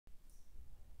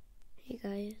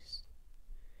guys,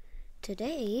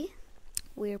 today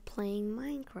we're playing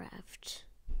Minecraft.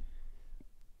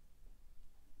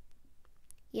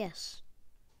 Yes,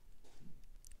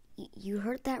 you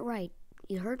heard that right.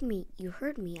 You heard me.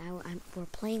 We're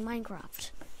playing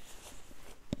Minecraft.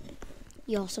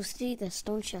 You also see this,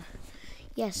 don't you?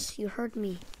 Yes, you heard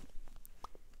me.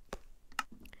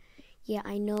 Yeah,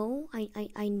 I know. I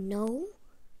know.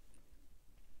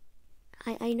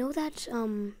 I know that.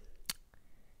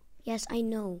 Yes, I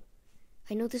know.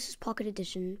 I know this is Pocket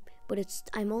Edition, but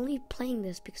I'm only playing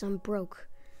this because I'm broke.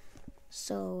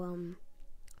 So,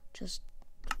 just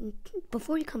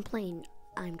before you complain,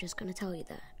 I'm just gonna tell you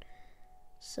that.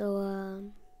 So,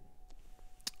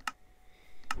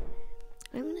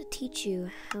 I'm gonna teach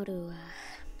you how to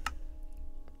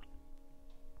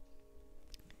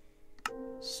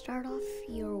start off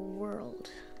your world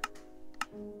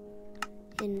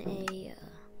in a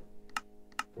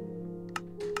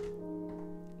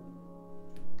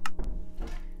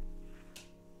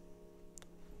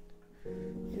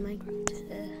in Minecraft.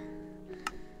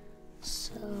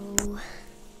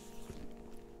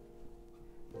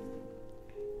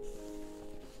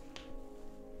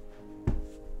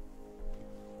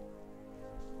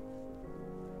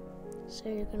 So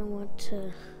you're gonna want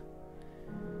to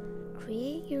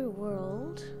create your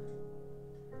world.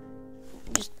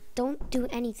 Just don't do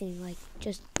anything, like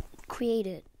just create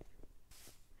it.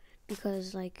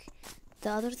 Because like the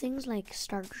other things like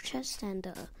starter chest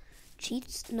and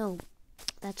cheats, no,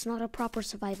 that's not a proper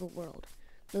survival world.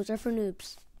 Those are for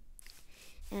noobs.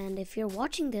 And if you're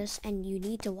watching this and you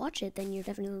need to watch it, then you're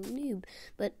definitely a noob.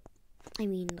 But I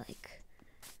mean, like,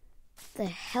 the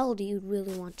hell do you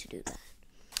really want to do that?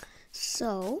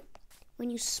 So, when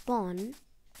you spawn, you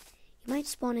might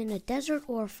spawn in a desert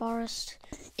or a forest.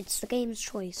 It's the game's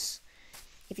choice.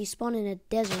 If you spawn in a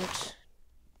desert,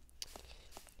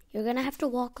 you're gonna have to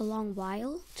walk a long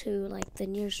while to like the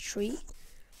nearest tree,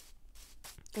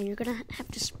 and you're gonna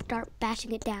have to start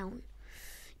bashing it down.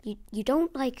 You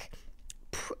don't like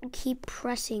keep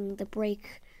pressing the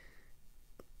break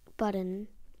button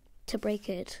to break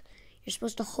it. You're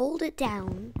supposed to hold it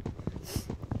down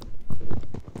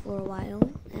for a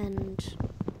while and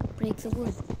break the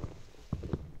wood.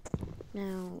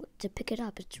 Now, to pick it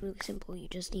up, it's really simple. You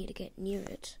just need to get near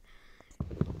it.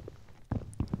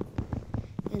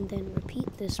 And then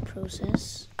repeat this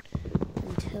process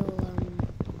until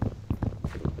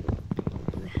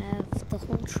you have the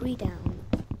whole tree down.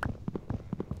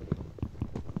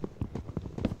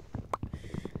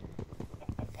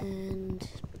 And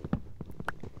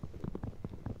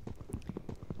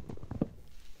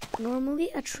normally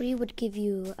a tree would give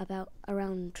you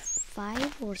around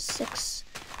 5 or 6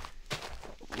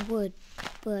 wood,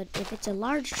 but if it's a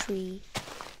large tree,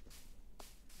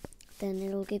 then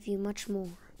it'll give you much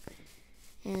more.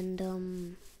 And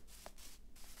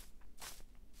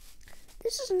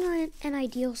this is not an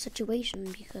ideal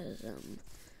situation because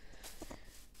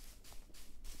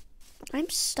I'm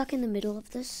stuck in the middle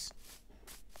of this,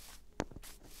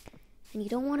 and you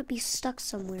don't want to be stuck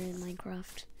somewhere in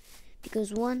Minecraft,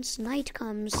 because once night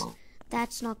comes,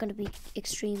 that's not going to be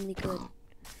extremely good.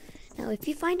 Now, if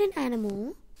you find an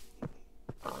animal,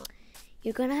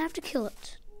 you're going to have to kill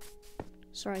it.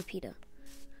 Sorry, PETA.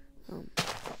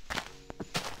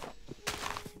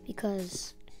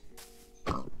 Because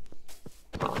oh,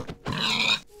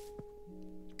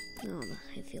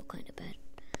 I feel kind of bad.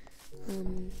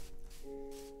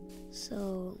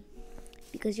 So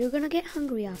because you're gonna get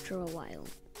hungry after a while,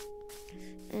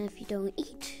 and if you don't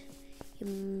eat, you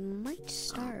might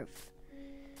starve,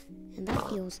 and that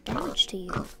deals damage to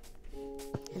you,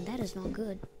 and that is not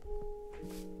good.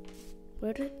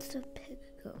 Where did the pig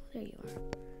go? There you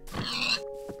are.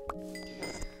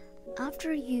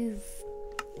 After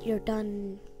you're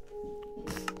done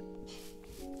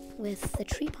with the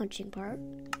tree punching part,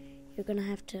 you're gonna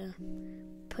have to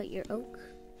put your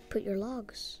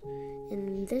logs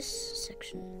in this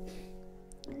section,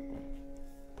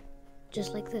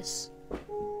 just like this.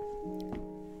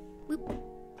 Whoop.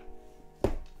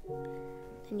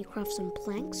 Then you craft some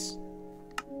planks,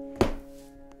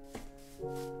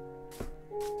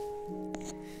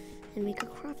 and make a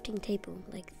crafting table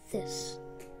like this.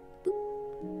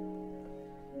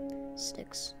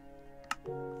 Sticks.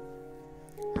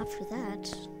 After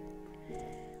that,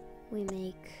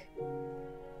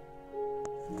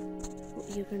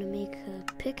 you're gonna make a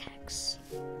pickaxe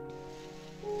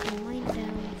and mine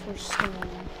down for stone.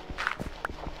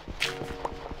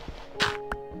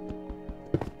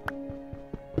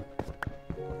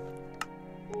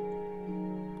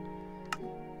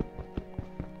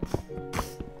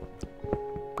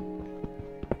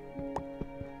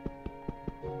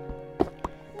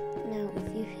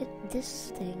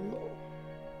 this thing,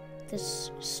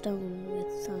 this stone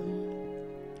with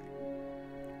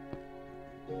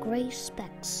gray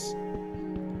specks,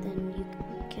 then you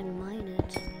can mine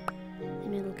it,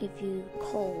 and it'll give you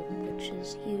coal, which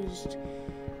is used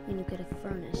when you get a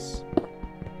furnace.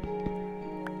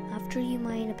 After you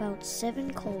mine about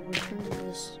 7 coal,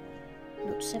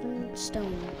 seven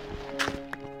stone,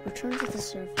 return to the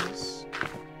surface.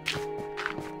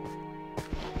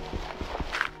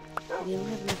 If you don't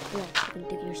have enough blocks, you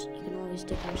can always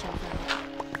dig yourself out.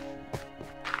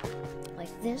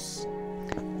 Like this.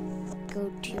 Go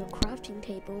to your crafting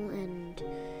table and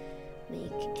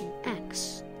make an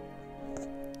axe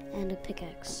and a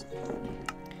pickaxe.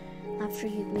 After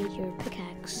you've made your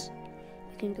pickaxe,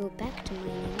 you can go back to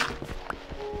mining.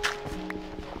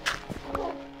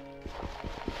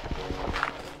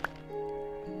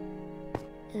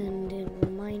 And it will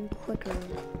mine quicker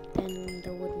than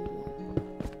the wooden one.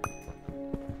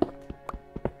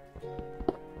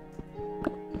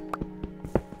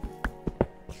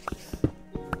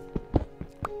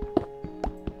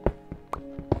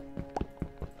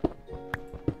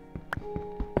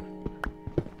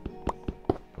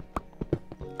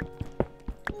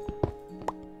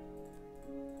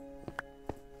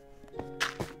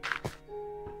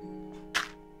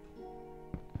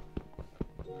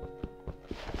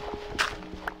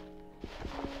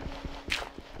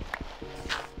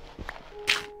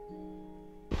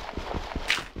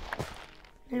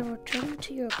 Now return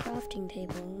to your crafting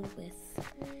table with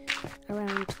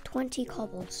around 20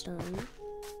 cobblestone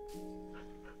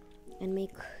and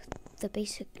make the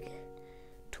basic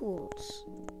tools.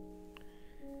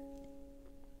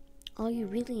 All you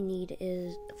really need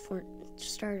is, for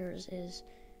starters, is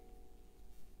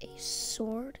a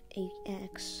sword, an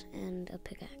axe, and a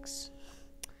pickaxe.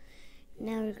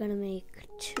 Now you're gonna make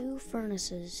 2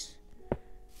 furnaces,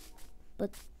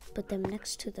 but put them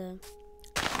next to the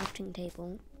crafting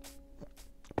table.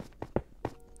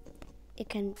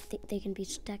 They can be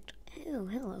stacked. Oh,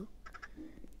 hello.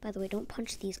 By the way, don't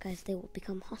punch these guys; they will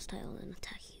become hostile and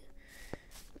attack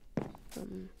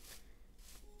you.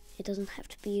 It doesn't have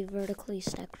to be vertically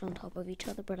stacked on top of each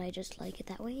other, but I just like it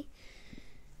that way.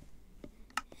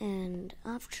 And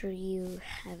after you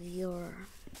have your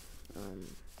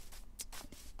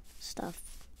stuff,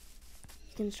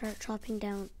 you can start chopping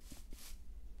down.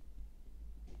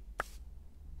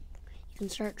 You can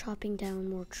start chopping down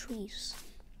more trees.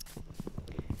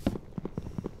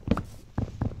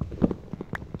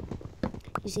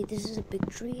 You see, this is a big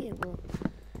tree. It will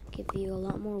give you a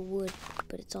lot more wood,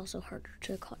 but it's also harder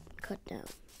to cut down.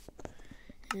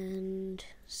 And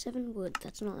 7 wood.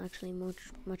 That's not actually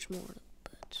much more,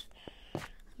 but I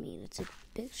mean, it's a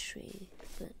big tree.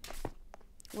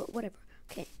 But whatever.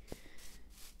 Okay.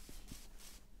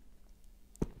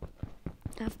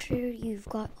 After you've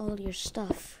got all your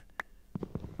stuff,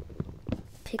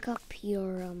 pick up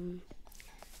your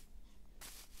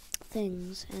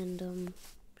things and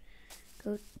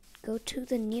go to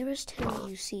the nearest hill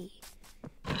you see.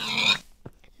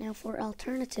 Now for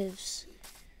alternatives,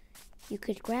 you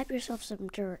could grab yourself some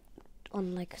dirt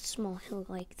on like a small hill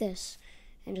like this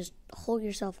and just hold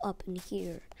yourself up in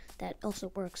here. That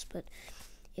also works, but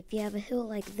if you have a hill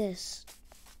like this,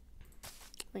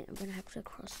 wait, I'm gonna have to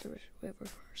cross the river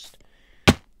first.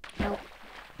 Now,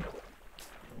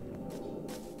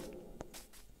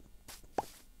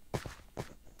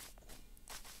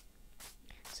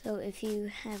 so if you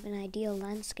have an ideal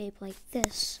landscape like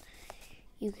this,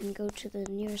 you can go to the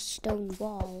nearest stone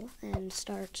wall and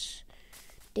start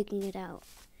digging it out.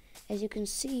 As you can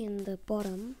see in the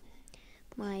bottom,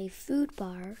 my food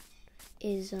bar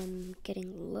is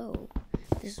getting low.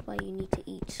 This is why you need to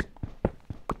eat.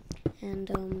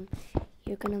 And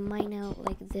you're gonna mine out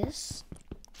like this.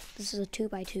 This is a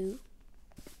 2x2.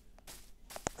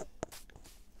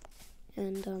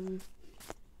 And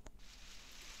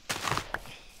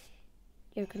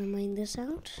you're gonna mine this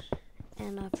out,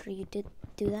 and after you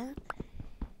do that,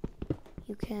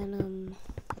 you can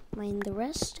mine the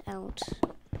rest out.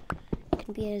 It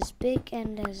can be as big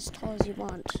and as tall as you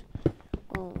want,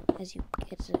 well, as you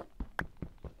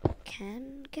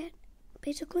can get,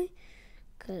 basically,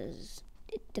 because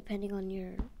depending on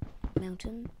your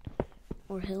mountain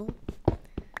or hill.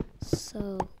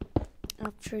 So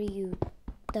after you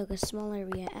dug a small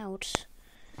area out,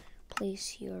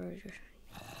 place your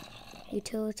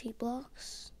utility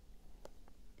blocks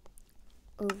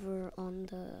over on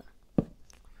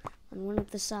one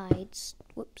of the sides.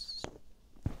 Whoops.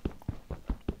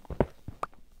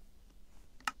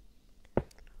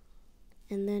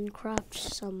 And then craft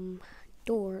some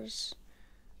doors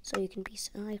so you can be.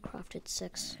 I crafted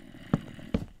 6.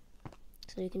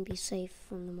 so you can be safe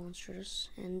from the monsters.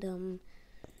 And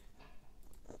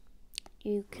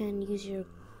you can use your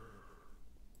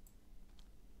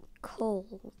coal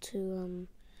to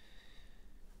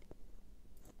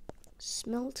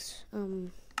smelt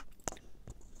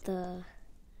the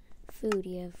food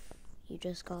you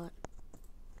just got.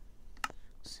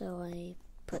 So I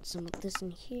put some of this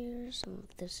in here, some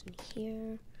of this in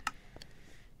here,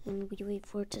 and we wait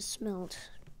for it to smelt.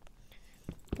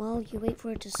 While you wait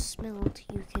for it to smelt,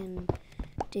 you can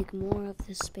dig more of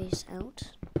this space out.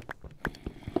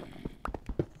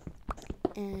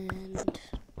 And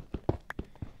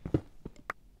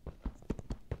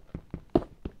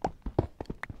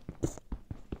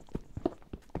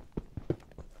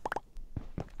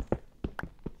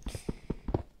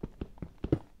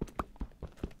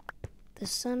the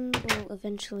sun will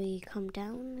eventually come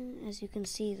down. As you can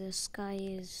see, the sky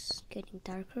is getting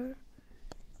darker.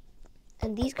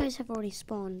 And these guys have already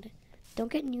spawned.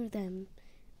 Don't get near them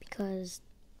because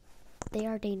they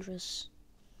are dangerous.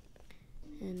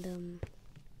 And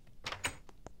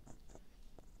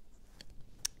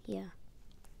yeah.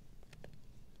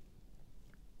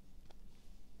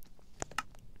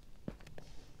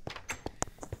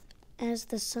 As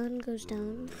the sun goes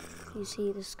down, you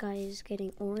see the sky is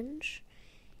getting orange.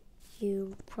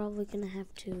 You're probably gonna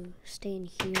have to stay in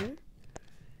here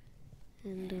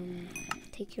and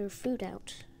take your food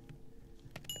out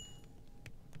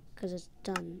because it's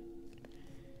done.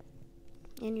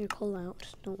 And your coal out.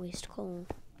 Don't waste coal.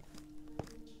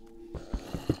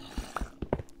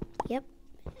 Yep.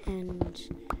 And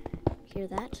hear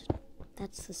that?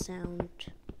 That's the sound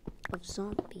of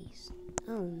zombies.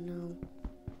 Oh no.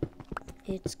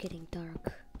 It's getting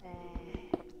dark.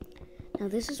 Now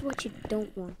this is what you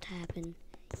don't want to happen.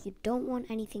 You don't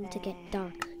want anything to get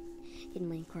dark in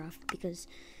Minecraft because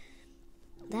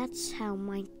that's how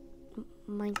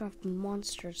Minecraft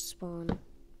monsters spawn.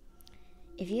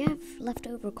 If you have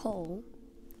leftover coal,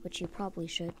 which you probably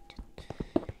should,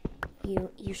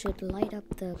 you should light up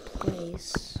the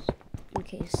place in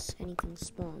case anything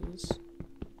spawns.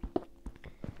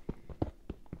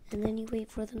 And then you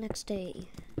wait for the next day.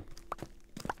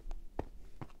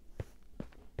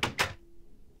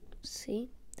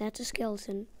 See? That's a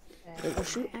skeleton. It will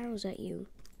shoot arrows at you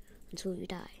until you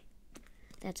die.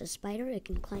 That's a spider. It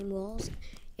can climb walls.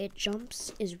 It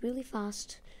jumps, is really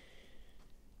fast.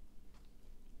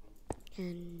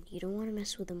 And you don't want to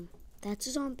mess with them. That's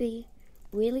a zombie.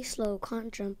 Really slow,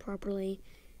 can't jump properly.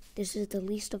 This is the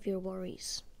least of your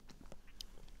worries.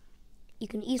 You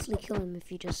can easily kill him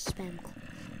if you just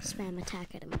spam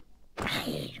attack at him.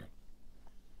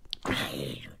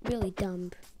 Really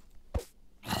dumb.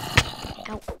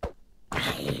 Ow.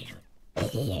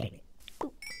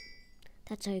 Ooh.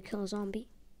 That's how you kill a zombie.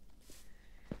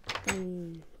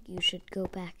 Then you should go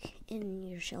back in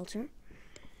your shelter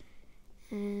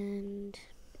and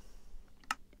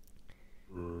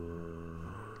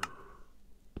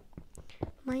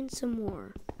mine some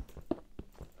more.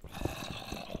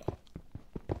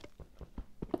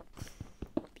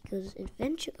 Because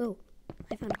eventually, oh,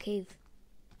 I found a cave.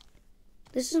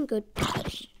 This isn't good.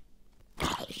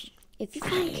 If you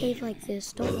find a cave like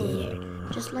this, don't worry.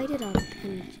 Just light it up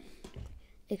and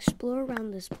explore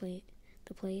around the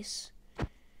place.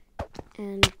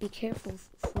 And be careful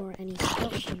for any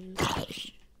skeletons.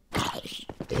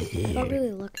 I got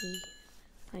really lucky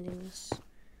finding this.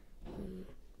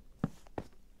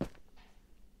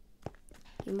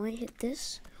 You might hit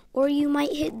this, or you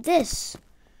might hit this.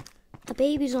 A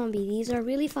baby zombie. These are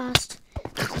really fast.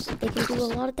 They can do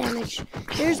a lot of damage.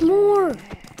 There's more!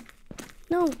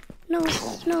 No, no,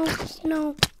 no,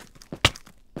 no.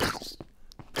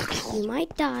 You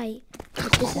might die,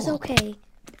 but this is okay.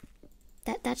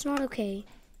 That's not okay.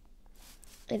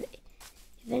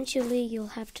 Eventually, you'll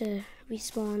have to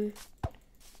respawn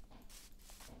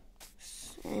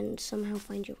and somehow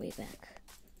find your way back.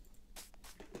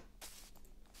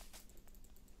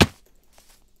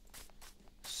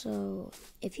 So,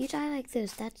 if you die like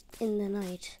this, that's in the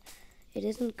night. It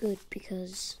isn't good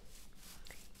because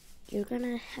you're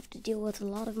gonna have to deal with a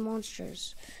lot of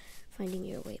monsters finding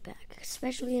your way back,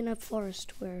 especially in a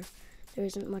forest where there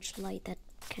isn't much light that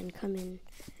can come in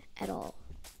at all.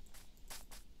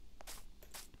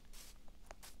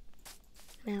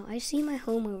 Now, I see my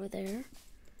home over there,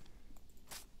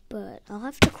 but I'll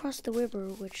have to cross the river,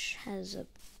 which has a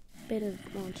bit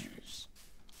of monsters,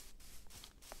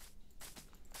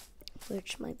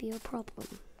 which might be a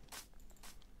problem.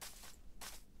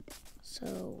 So,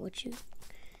 what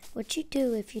you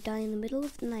do if you die in the middle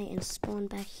of the night and spawn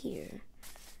back here,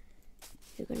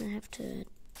 you're gonna have to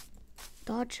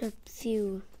dodge a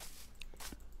few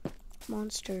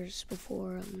monsters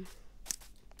before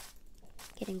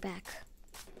getting back.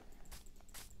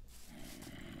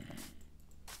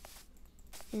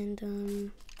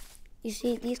 And you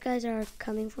see, these guys are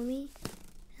coming for me,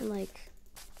 and like,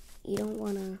 you don't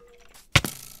want to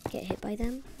get hit by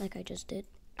them like I just did,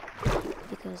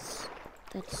 because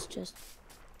that's just...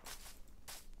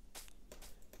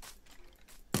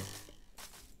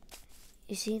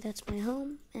 You see, that's my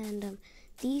home, and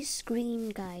these green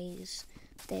guys,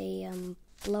 they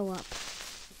blow up.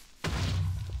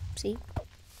 See?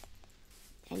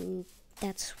 And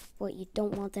that's what you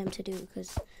don't want them to do,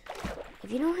 because if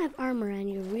you don't have armor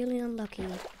and you're really unlucky,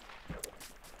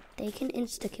 they can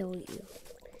insta-kill you.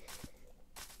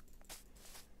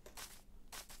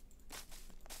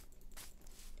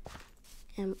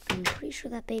 And I'm pretty sure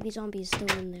that baby zombie is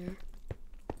still in there.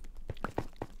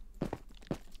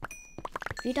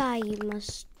 If you die, you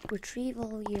must retrieve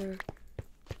all your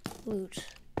loot.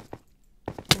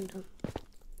 And,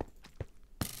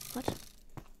 what?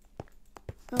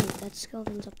 Oh, that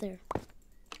skeleton's up there.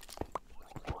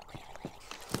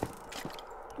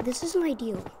 This isn't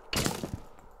ideal.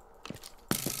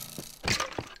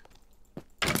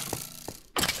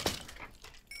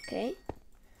 Okay.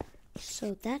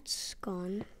 So that's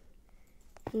gone.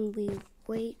 And we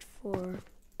wait for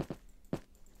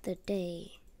the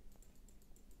day.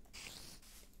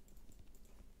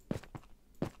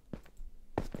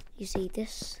 You see,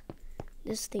 this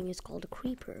thing is called a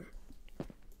creeper.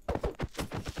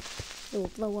 It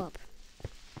will blow up.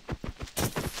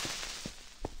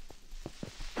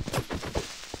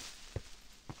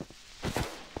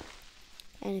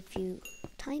 And if you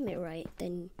time it right,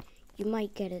 then you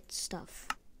might get its stuff.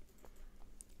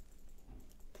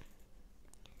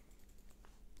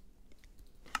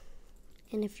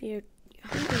 And if you're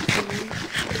hungry,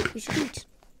 you should eat.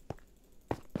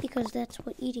 Because that's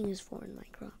what eating is for in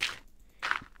Minecraft.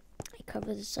 I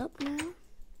cover this up now.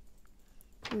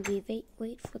 And we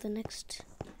wait for the next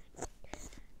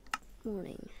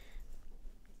morning.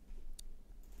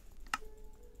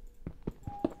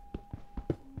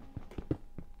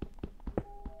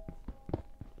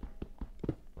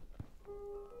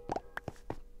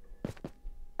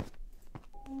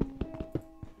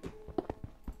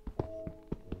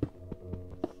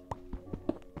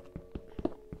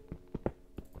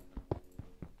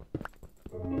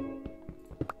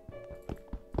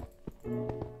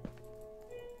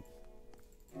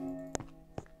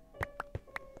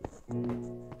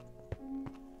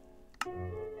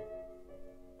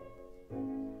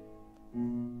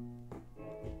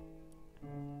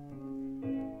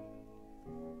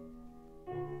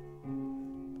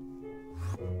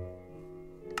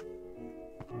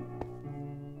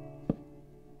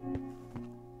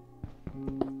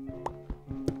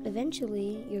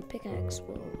 Eventually, your pickaxe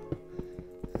will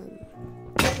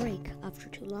break after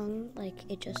too long, like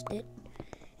it just did,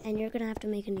 and you're gonna have to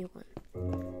make a new one.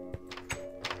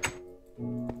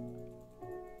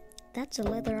 That's a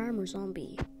leather armor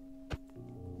zombie.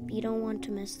 You don't want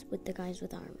to mess with the guys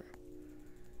with armor.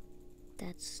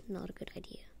 That's not a good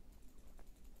idea.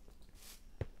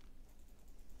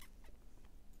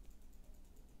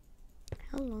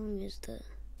 How long is the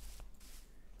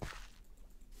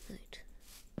night?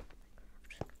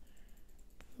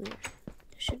 Weird.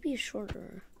 It should be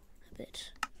shorter a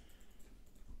bit.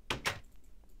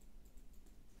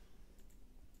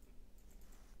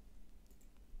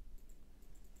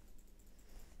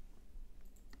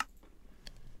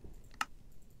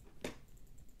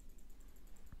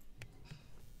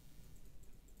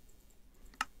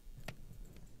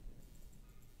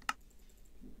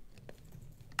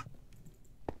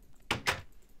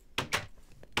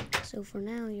 So for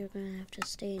now, you're gonna have to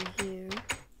stay in here.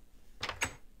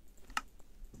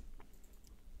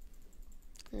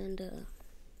 And,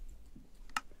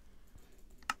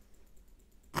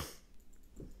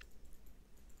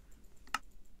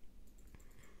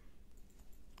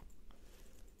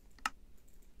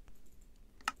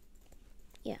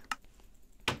 yeah.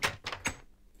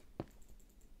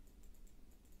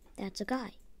 That's a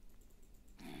guy.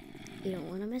 You don't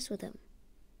want to mess with him.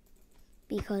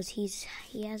 Because he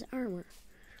has armor.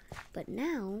 But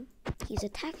now, he's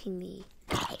attacking me.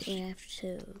 So I have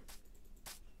to...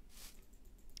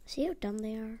 See how dumb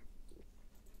they are?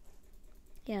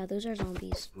 Yeah, those are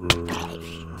zombies.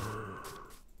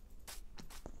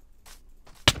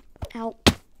 Ow.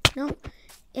 No,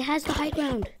 it has the high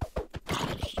ground.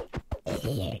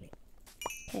 Okay.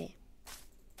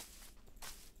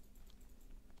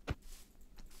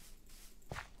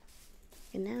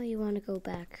 And now you want to go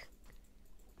back.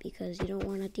 Because you don't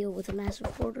want to deal with a massive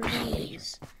horde of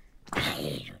zombies.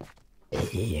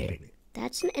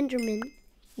 That's an Enderman.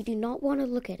 You do not want to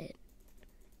look at it.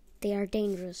 They are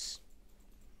dangerous.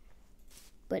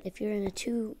 But if you're in a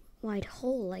too wide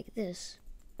hole like this,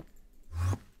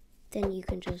 then you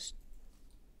can just...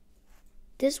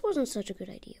 This wasn't such a good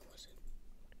idea, was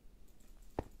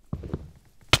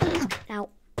it? Ow.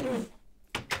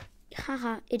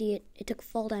 Haha, idiot. It took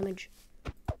fall damage.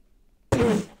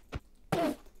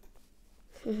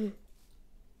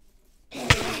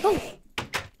 Oh!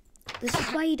 This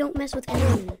is why you don't mess with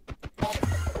Enderman.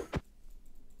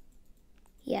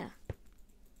 Yeah.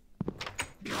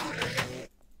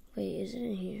 Wait, is it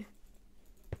in here?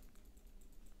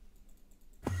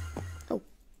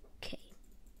 Okay.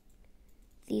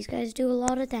 These guys do a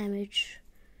lot of damage,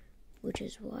 which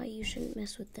is why you shouldn't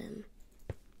mess with them.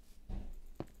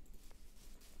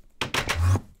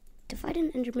 To fight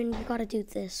an Enderman, you gotta do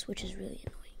this, which is really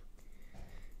annoying.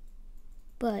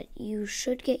 But you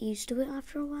should get used to it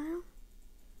after a while.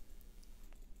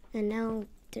 And now,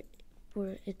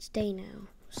 it's day now,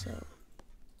 so...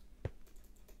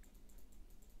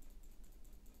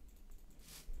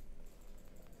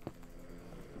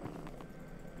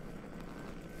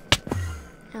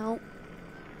 Ow.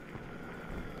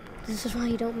 This is why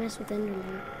you don't mess with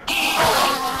Enderman.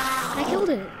 I killed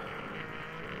it!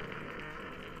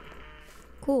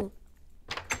 Cool.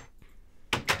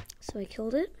 So I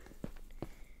killed it,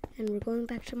 and we're going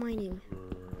back to mining.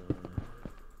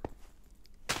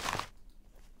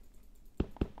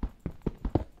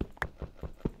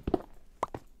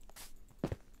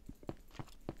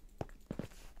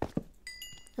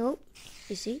 Oh,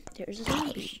 you see, there's a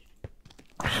zombie.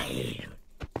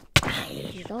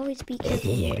 You should always be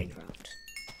careful walking around.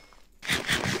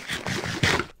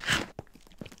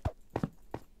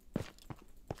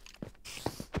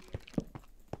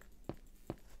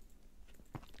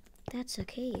 That's a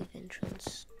cave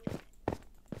entrance.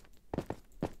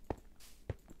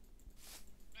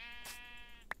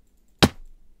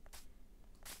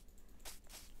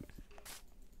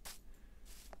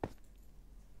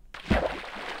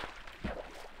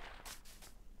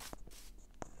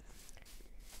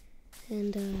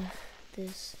 And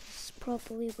this is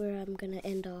probably where I'm gonna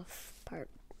end off part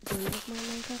 1 of my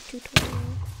Minecraft tutorial.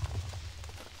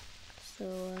 So